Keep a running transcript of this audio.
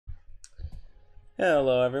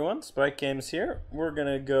Hello everyone, Spike Games here. We're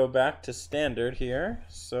gonna go back to standard here,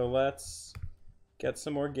 so let's get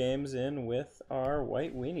some more games in with our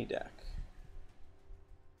white weenie deck.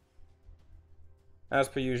 As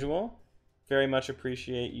per usual, very much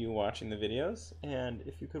appreciate you watching the videos, and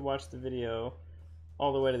if you could watch the video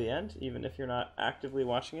all the way to the end, even if you're not actively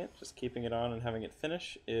watching it, just keeping it on and having it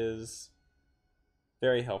finish is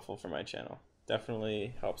very helpful for my channel.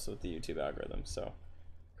 Definitely helps with the YouTube algorithm, so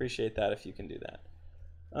appreciate that if you can do that.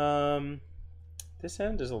 This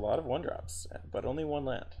hand is a lot of 1-drops, but only one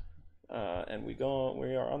land, and we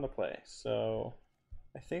are on the play, so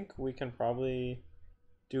I think we can probably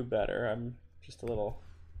do better. I'm just a little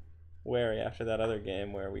wary after that other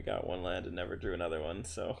game where we got one land and never drew another one,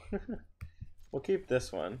 so we'll keep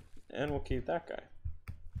this one and we'll keep that guy.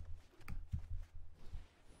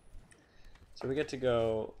 So we get to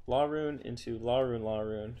go Law Rune into Law Rune, Law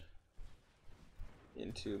Rune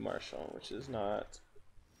into Marshal, which is not...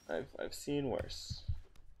 I've seen worse.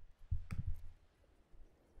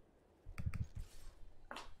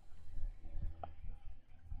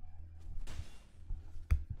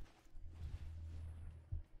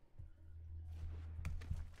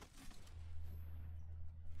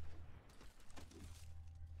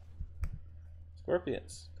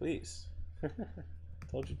 Scorpions, please.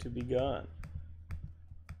 Told you to be gone.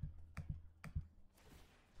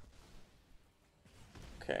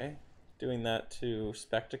 Okay, doing that to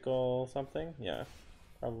spectacle something? Yeah,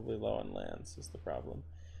 probably low on lands is the problem,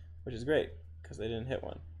 which is great because they didn't hit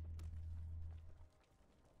one.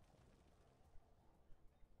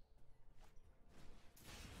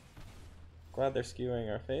 Glad they're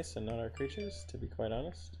skewing our face and not our creatures, to be quite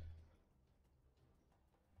honest.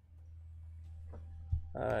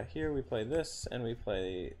 Here we play this, and we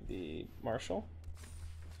play the Marshal,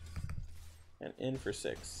 and in for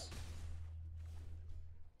 6.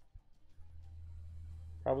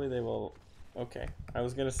 Probably they will... Okay, I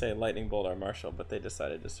was going to say Lightning Bolt our Marshal, but they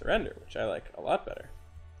decided to surrender, which I like a lot better.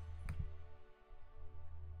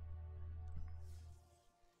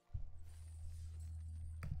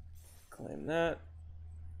 Claim that.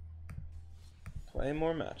 Play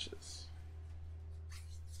more matches.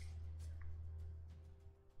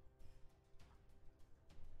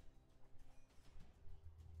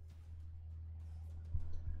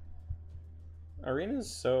 Arena is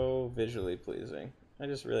so visually pleasing. I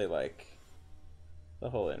just really like the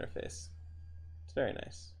whole interface. It's very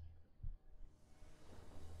nice.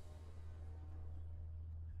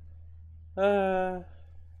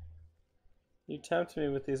 You tempt me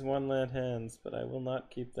with these one land hands, but I will not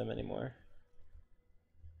keep them anymore.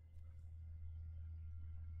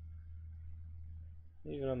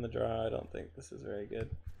 Even on the draw, I don't think this is very good.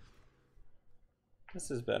 This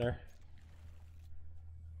is better.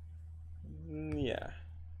 Yeah.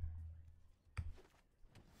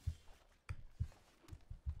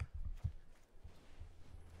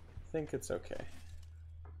 I think it's okay.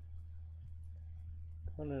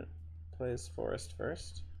 Opponent plays Forest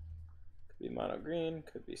first. Could be mono green,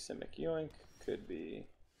 could be Simic Yoink, could be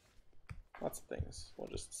lots of things. We'll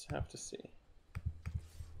just have to see.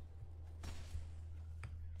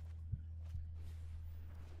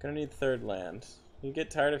 Gonna need third land. You get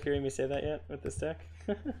tired of hearing me say that yet with this deck?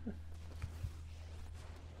 Every fight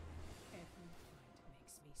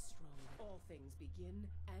makes me stronger. All things begin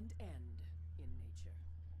and end in nature.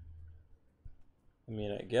 I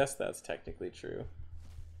mean, I guess that's technically true.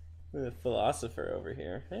 The philosopher over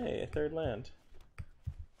here. Hey, a third land.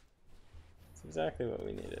 That's exactly what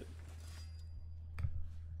we needed.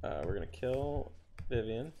 We're gonna kill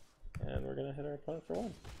Vivian, and we're gonna hit our opponent for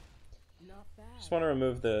 1. Not bad. Just want to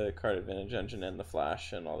remove the card advantage engine and the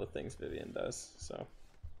flash and all the things Vivian does. So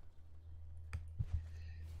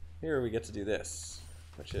here we get to do this,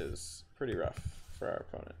 which is pretty rough for our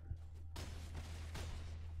opponent.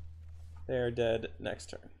 They are dead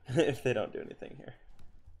next turn if they don't do anything here.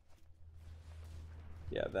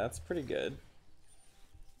 Yeah, that's pretty good.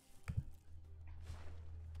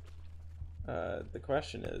 The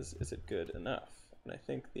question is it good enough? And I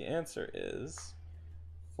think the answer is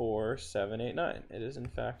 4, 7, 8, 9. It is in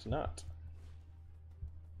fact not.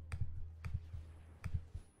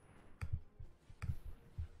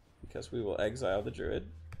 Because we will exile the Druid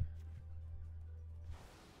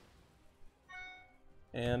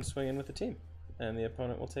and swing in with the team. And the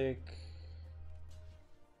opponent will take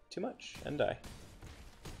too much and die.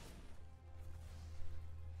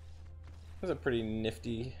 That was a pretty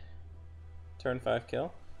nifty turn 5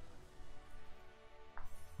 kill.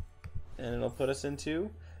 And it'll put us into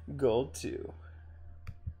gold 2.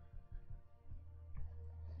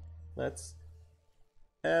 Let's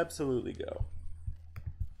absolutely go.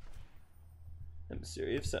 And And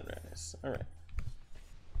Siri of Sunrise. Alright.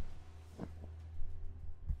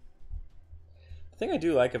 The thing I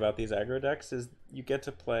do like about these aggro decks is you get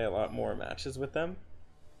to play a lot more matches with them,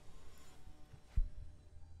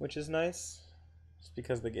 which is nice, just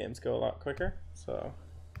because the games go a lot quicker. So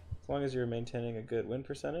as long as you're maintaining a good win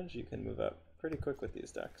percentage, you can move up pretty quick with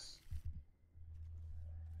these decks.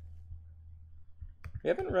 We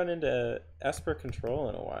haven't run into Esper Control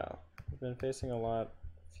in a while. We've been facing a lot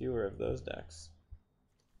fewer of those decks,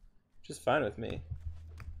 which is fine with me.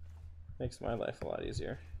 Makes my life a lot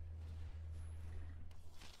easier.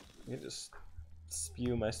 I can just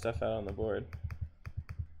spew my stuff out on the board.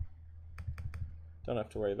 Don't have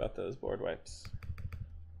to worry about those board wipes.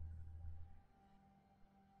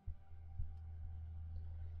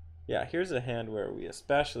 Yeah, here's a hand where we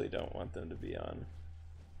especially don't want them to be on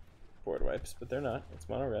board wipes, but they're not. It's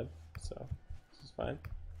mono red, so this is fine.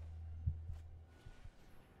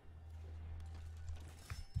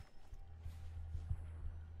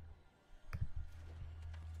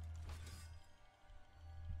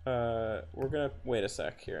 We're gonna wait a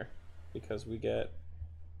sec here because we get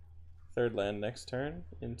third land next turn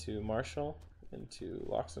into Marshal, into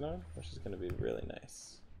Loxodon, which is gonna be really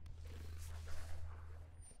nice.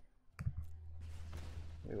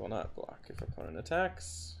 We will not block if opponent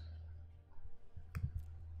attacks,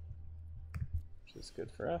 which is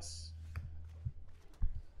good for us.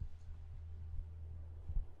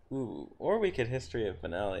 Ooh, or we could History of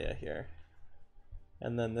Banalia here,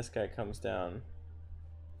 and then this guy comes down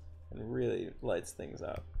and really lights things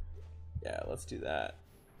up. Yeah, let's do that.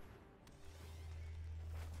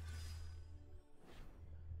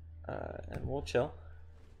 And we'll chill.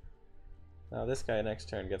 Now this guy next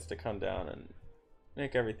turn gets to come down and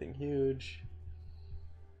make everything huge.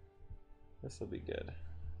 This will be good.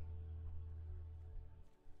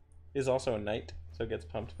 He's also a knight, so gets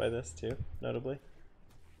pumped by this too, notably.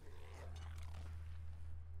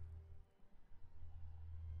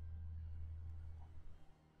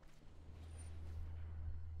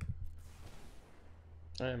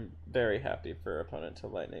 I'm very happy for opponent to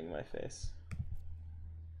lightning my face.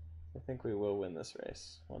 I think we will win this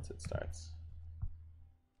race once it starts.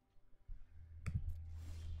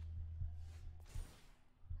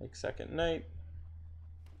 Make second knight.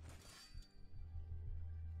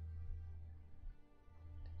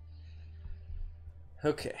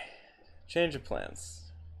 Okay, change of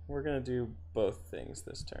plans. We're gonna do both things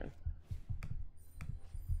this turn.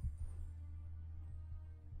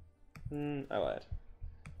 I lied.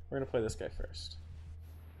 We're gonna play this guy first.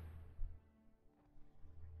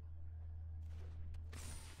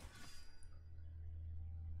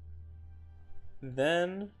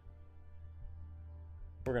 Then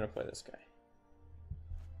we're gonna play this guy.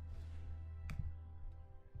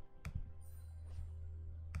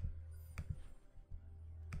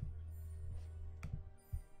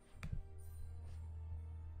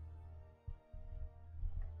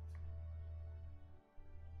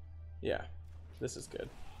 Yeah, this is good.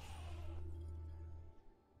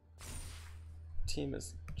 Team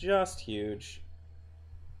is just huge.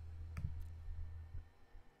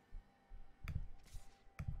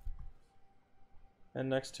 And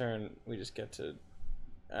next turn, we just get to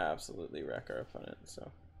absolutely wreck our opponent,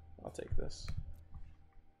 so I'll take this.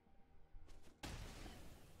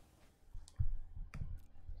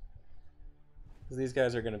 Because these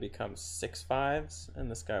guys are going to become 6/5s,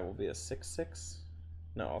 and this guy will be a 6/6.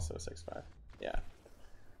 No, also a 6/5. Yeah.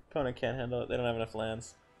 Opponent can't handle it. They don't have enough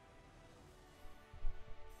lands.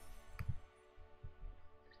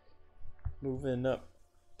 Moving up.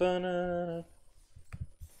 Banana.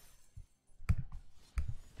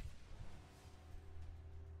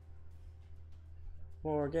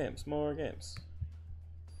 More games, more games.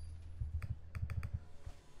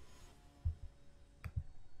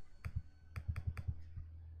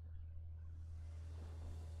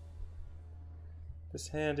 This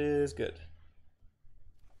hand is good.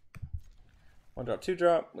 1-drop,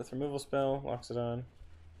 2-drop with removal spell, Loxodon.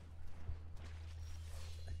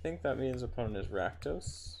 I think that means opponent is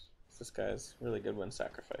Rakdos. This guy's really good when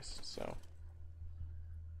sacrificed, so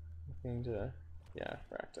looking to, yeah,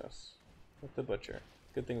 Rakdos with the Butcher.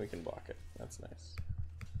 Good thing we can block it. That's nice.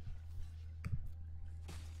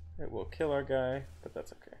 It will kill our guy, but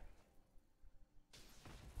that's okay.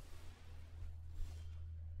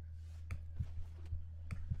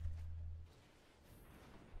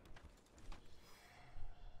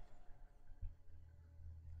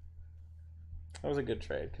 That was a good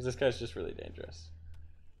trade, because this guy's just really dangerous.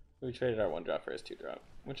 We traded our 1-drop for his 2-drop,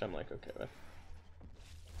 which I'm like okay with.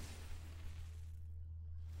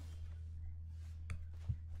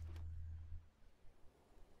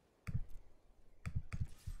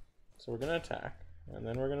 So we're going to attack, and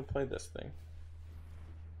then we're going to play this thing.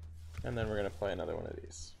 And then we're going to play another one of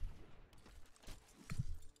these.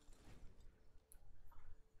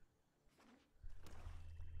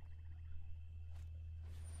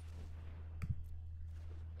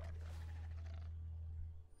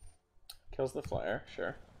 Kills the flyer,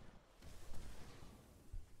 sure.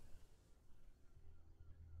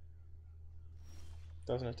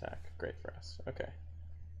 Doesn't attack. Great for us. Okay.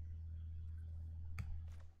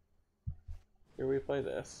 Here we play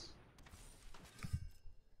this.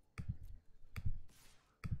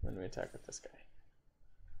 Then we attack with this guy.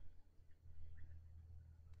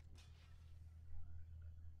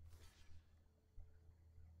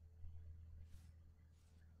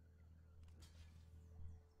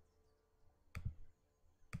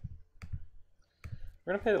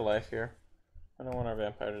 We're gonna pay the life here. I don't want our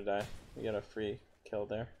vampire to die. We get a free kill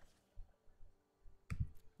there.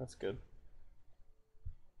 That's good.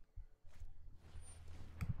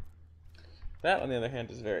 That, on the other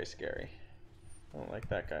hand, is very scary. I don't like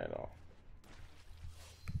that guy at all.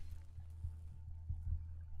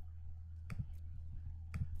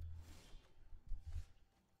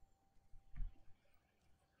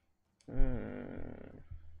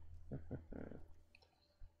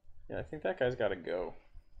 Yeah, I think that guy's got to go.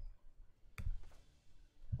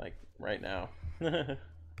 Like, right now.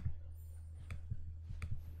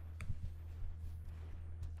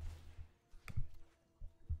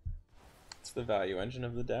 It's the value engine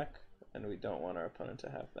of the deck, and we don't want our opponent to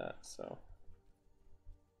have that, so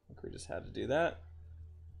I think we just had to do that.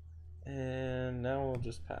 And now we'll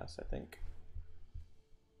just pass, I think.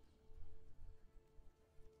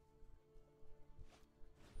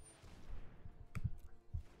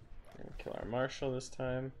 We're gonna kill our Marshal this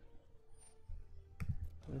time.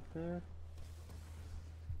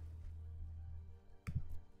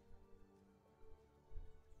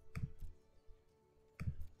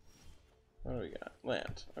 What do we got?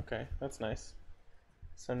 Land. Okay, that's nice.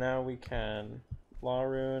 So now we can Law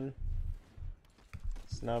Rune,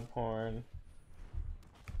 Snubhorn,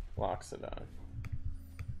 Loxodon.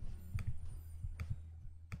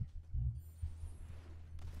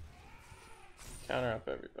 Counter up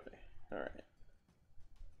everybody. Alright.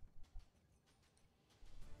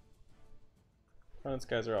 Opponent's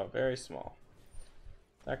guys are all very small.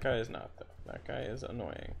 That guy is not, though. That guy is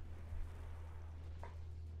annoying.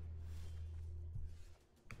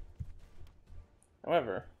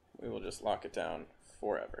 However, we will just lock it down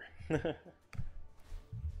forever.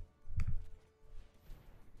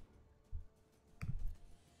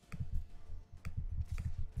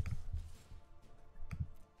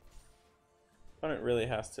 Opponent really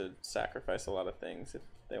has to sacrifice a lot of things if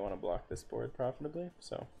they want to block this board profitably,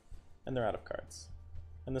 so, and they're out of cards.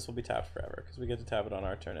 And this will be tapped forever, because we get to tap it on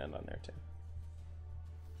our turn and on their turn.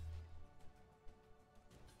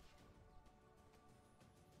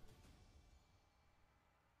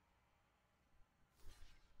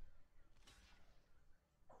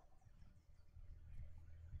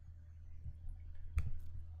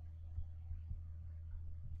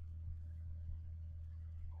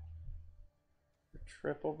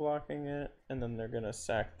 Triple blocking it, and then they're gonna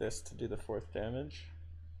sack this to do the 4th damage.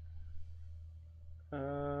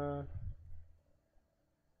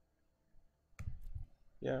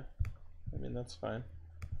 Yeah, I mean, that's fine.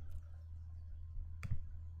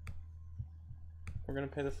 We're gonna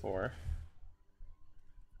pay the 4.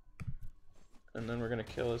 And then we're gonna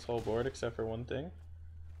kill his whole board except for one thing.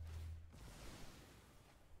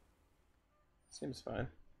 Seems fine.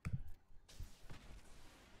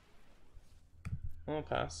 I'll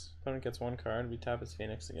pass. Opponent gets 1 card. We tap his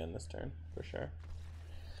Phoenix again this turn, for sure.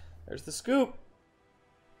 There's the scoop!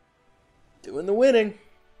 Doing the winning!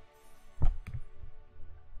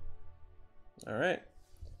 Alright.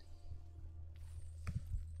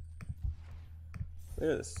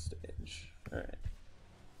 Clear this stage. Alright.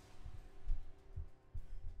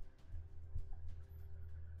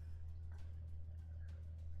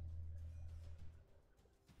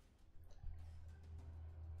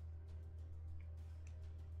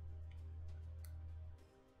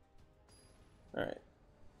 Alright.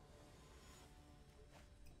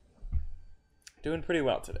 Doing pretty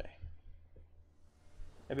well today.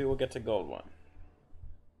 Maybe we'll get to gold 1.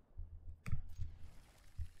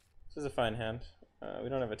 This is a fine hand. We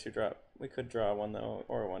don't have a 2-drop. We could draw 1 though,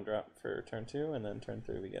 or a 1-drop for turn 2, and then turn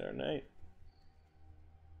 3 we get our knight.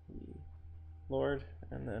 Lord,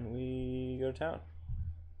 and then we go to town.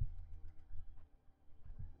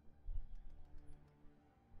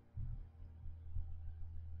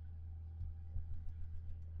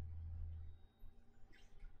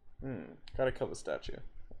 Gotta kill the statue.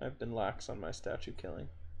 I've been lax on my statue killing.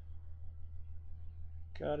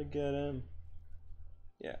 Gotta get him.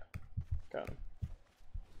 Yeah, got him.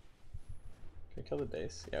 Can we kill the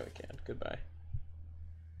base? Yeah, we can. Goodbye.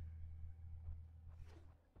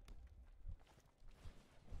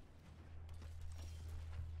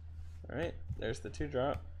 Alright, there's the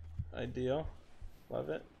 2-drop. Ideal. Love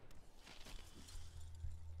it.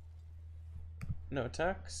 No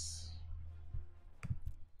attacks.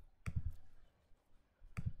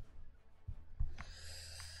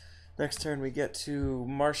 Next turn we get to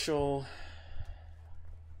Marshal,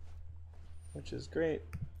 which is great.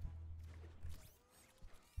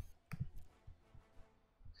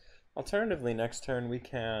 Alternatively, next turn we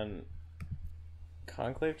can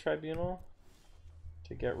Conclave Tribunal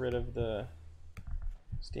to get rid of the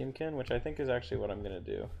Steamkin, which I think is actually what I'm going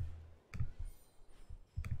to do.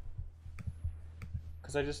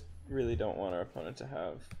 Because I just really don't want our opponent to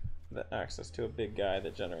have the access to a big guy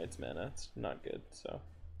that generates mana. It's not good, so.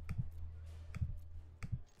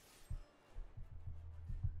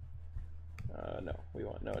 No, we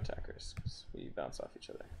want no attackers, because we bounce off each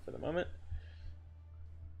other for the moment.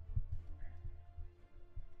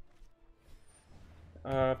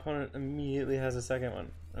 Opponent immediately has a second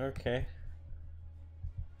one. Okay.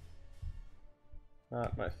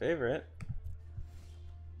 Not my favorite.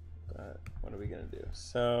 But what are we gonna do?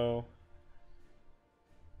 So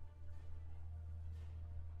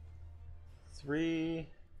 3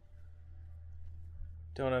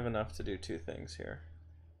 don't have enough to do 2 things here.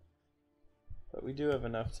 But we do have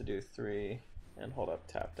enough to do 3 and hold up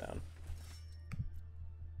tap down.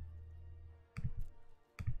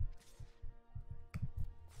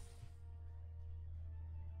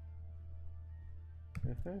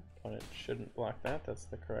 Opponent shouldn't block that. That's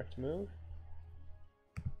the correct move.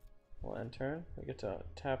 We'll end turn. We get to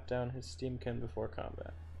tap down his Steamkin before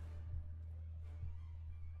combat.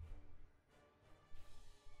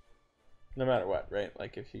 No matter what, right?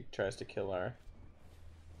 Like if he tries to kill our...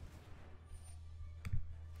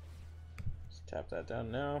 Just tap that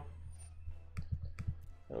down now.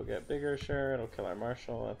 It'll get bigger, sure. It'll kill our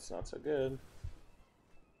Marshal. That's not so good.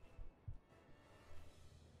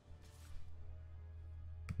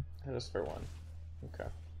 Hit us for 1. Okay.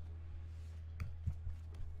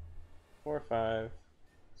 4, 5,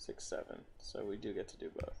 6, 7. So we do get to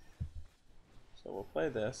do both. So we'll play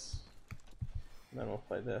this. And then we'll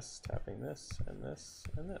play this, tapping this, and this,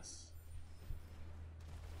 and this.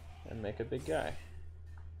 And make a big guy.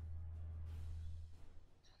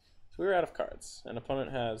 So we're out of cards. An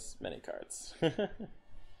opponent has many cards.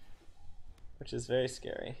 Which is very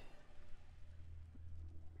scary.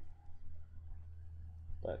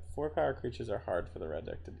 But 4-power creatures are hard for the red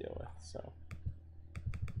deck to deal with, so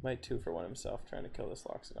might 2 for 1 himself trying to kill this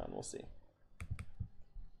Loxodon. We'll see.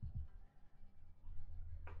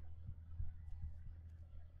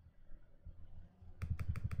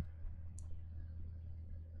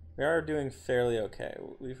 We are doing fairly okay.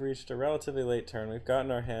 We've reached a relatively late turn. We've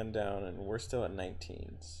gotten our hand down, and we're still at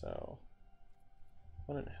 19, so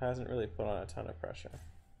opponent hasn't really put on a ton of pressure.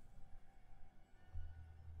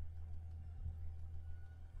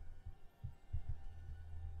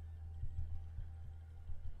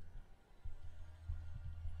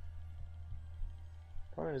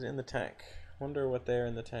 Opponent is in the tank. Wonder what they're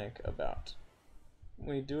in the tank about.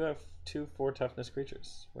 We do have 2 4 toughness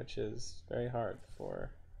creatures, which is very hard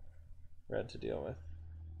for red to deal with.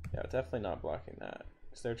 Yeah, definitely not blocking that,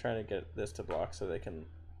 because they're trying to get this to block so they can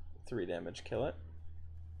 3 damage kill it.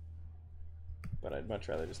 But I'd much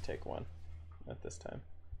rather just take 1 at this time.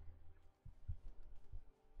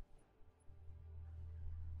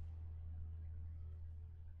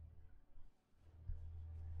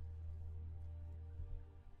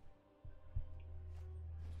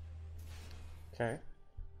 Okay,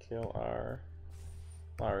 kill our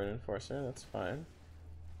Loud Enforcer, that's fine.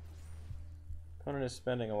 Opponent is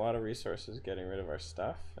spending a lot of resources getting rid of our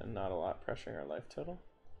stuff and not a lot pressuring our life total,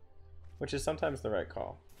 which is sometimes the right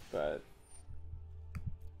call, but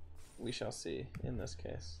we shall see in this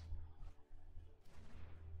case.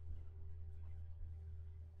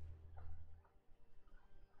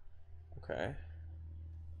 Okay.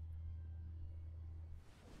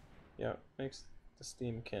 Yep, makes the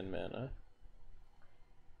Steamkin mana.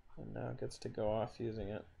 And now gets to go off using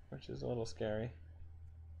it, which is a little scary.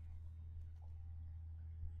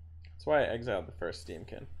 That's why I exiled the first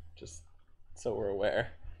Steamkin, just so we're aware.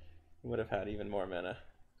 We would have had even more mana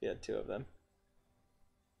if we had 2 of them.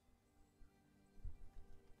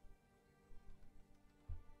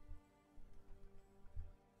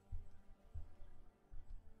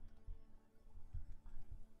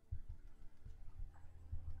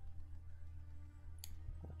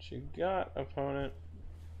 What you got, opponent?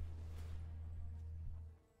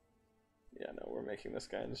 we're making this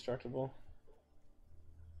guy indestructible.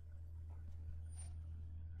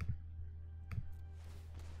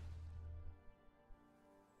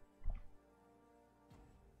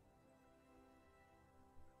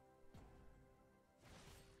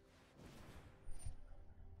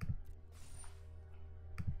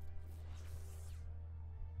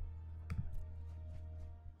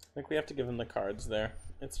 I think we have to give him the cards there.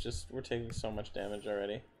 It's just, we're taking so much damage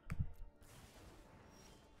already.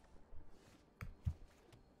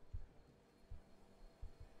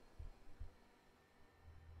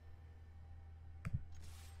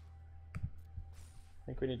 I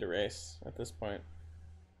think we need to race at this point.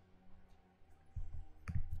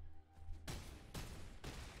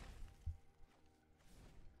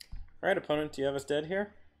 Alright, opponent, do you have us dead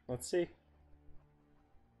here? Let's see.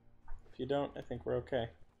 If you don't, I think we're okay.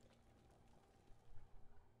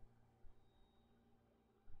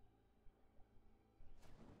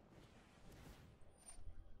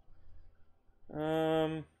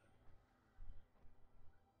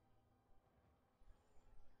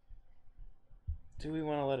 Do we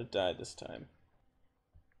want to let it die this time?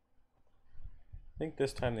 I think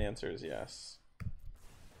this time the answer is yes.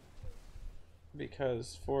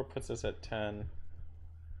 Because 4 puts us at 10.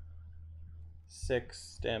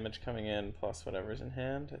 6 damage coming in plus whatever's in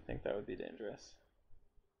hand. I think that would be dangerous.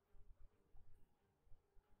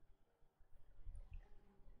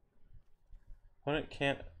 Opponent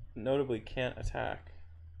notably can't attack.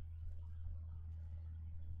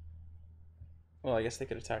 Well, I guess they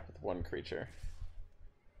could attack with one creature.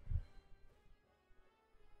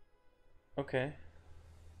 Okay.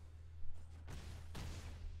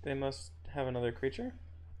 They must have another creature?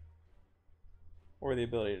 Or the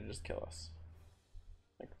ability to just kill us.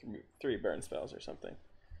 Like 3 burn spells or something.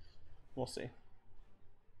 We'll see.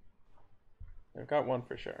 They've got one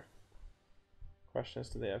for sure. Question is,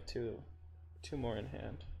 do they have two more in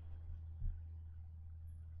hand?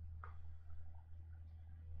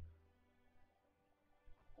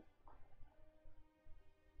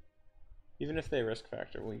 Even if they risk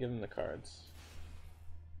factor, we give them the cards.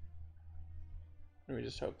 And we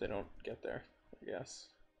just hope they don't get there, I guess.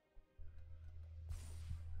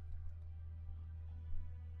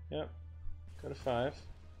 Yep. Go to 5.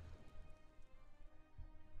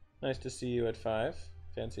 Nice to see you at 5.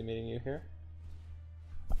 Fancy meeting you here.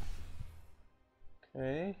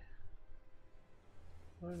 Okay.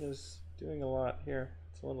 One is doing a lot here.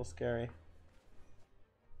 It's a little scary.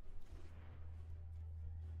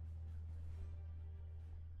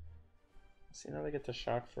 See, now they get to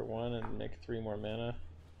shock for 1 and make 3 more mana.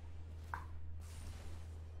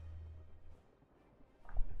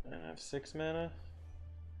 And I have 6 mana.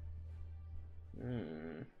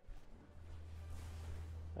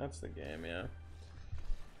 That's the game, yeah.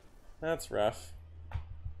 That's rough.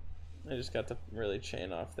 I just got to really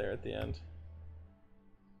chain off there at the end.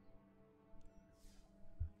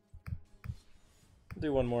 I'll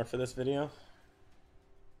do one more for this video.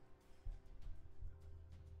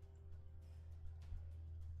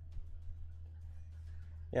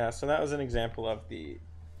 Yeah, so that was an example of the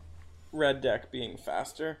red deck being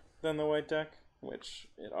faster than the white deck, which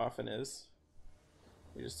it often is.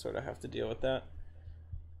 You just sort of have to deal with that.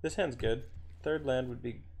 This hand's good. Third land would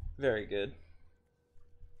be very good.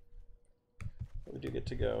 We do get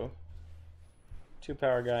to go 2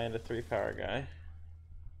 power guy into 3 power guy.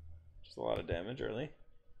 Which is a lot of damage early.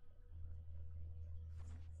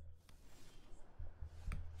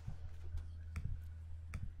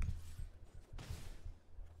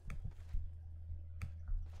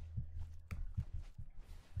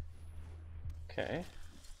 Okay.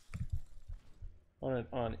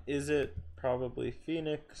 On is it probably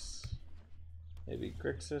Phoenix, maybe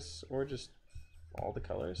Grixis, or just all the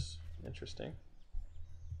colors? Interesting.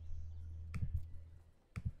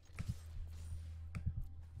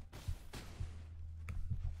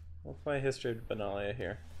 We'll play History of Banalia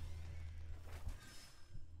here.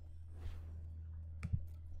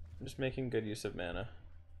 I'm just making good use of mana.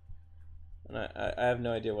 And I have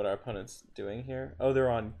no idea what our opponent's doing here. Oh, they're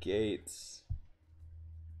on gates.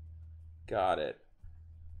 Got it.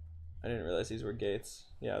 I didn't realize these were gates.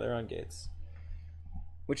 Yeah, they're on gates.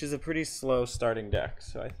 Which is a pretty slow starting deck,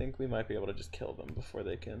 so I think we might be able to just kill them before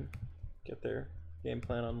they can get their game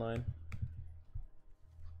plan online.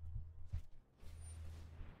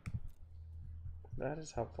 That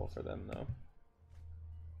is helpful for them, though.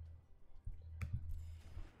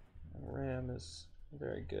 Ram is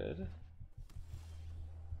very good.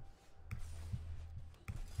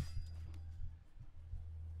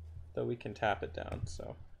 Though we can tap it down,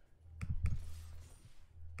 so.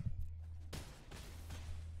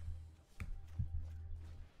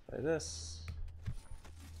 Play this.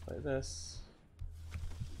 Play this.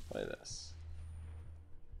 Play this.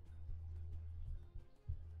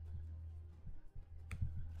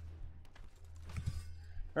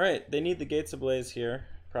 Alright, they need the gates ablaze here,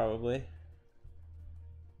 probably.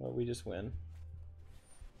 Well, we just win.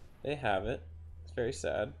 They have it. It's very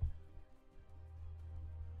sad.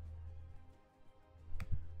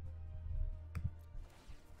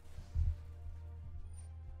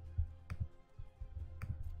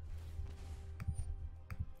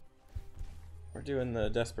 We're doing the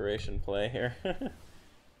desperation play here.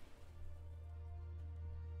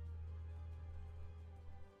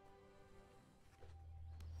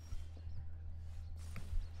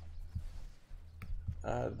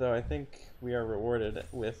 Though I think we are rewarded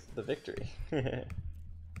with the victory.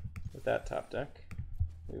 With that top deck,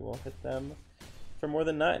 we will hit them for more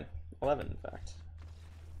than 9. 11 in fact.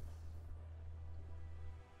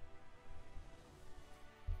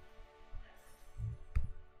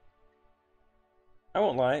 I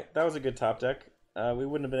won't lie, that was a good top deck. We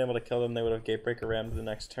wouldn't have been able to kill them. They would have Gatebreaker rammed the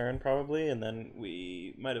next turn probably, and then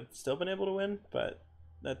we might have still been able to win, but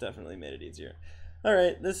that definitely made it easier.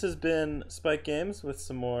 Alright, this has been Spike Games with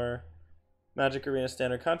some more Magic Arena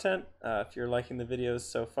Standard content. If you're liking the videos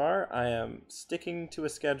so far, I am sticking to a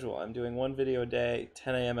schedule. I'm doing 1 video a day,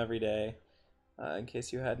 10 a.m. every day, in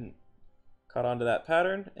case you hadn't caught on to that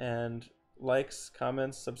pattern. And likes,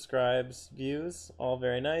 comments, subscribes, views, all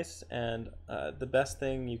very nice. And the best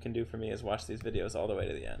thing you can do for me is watch these videos all the way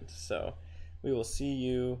to the end. So we will see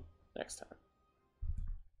you next time.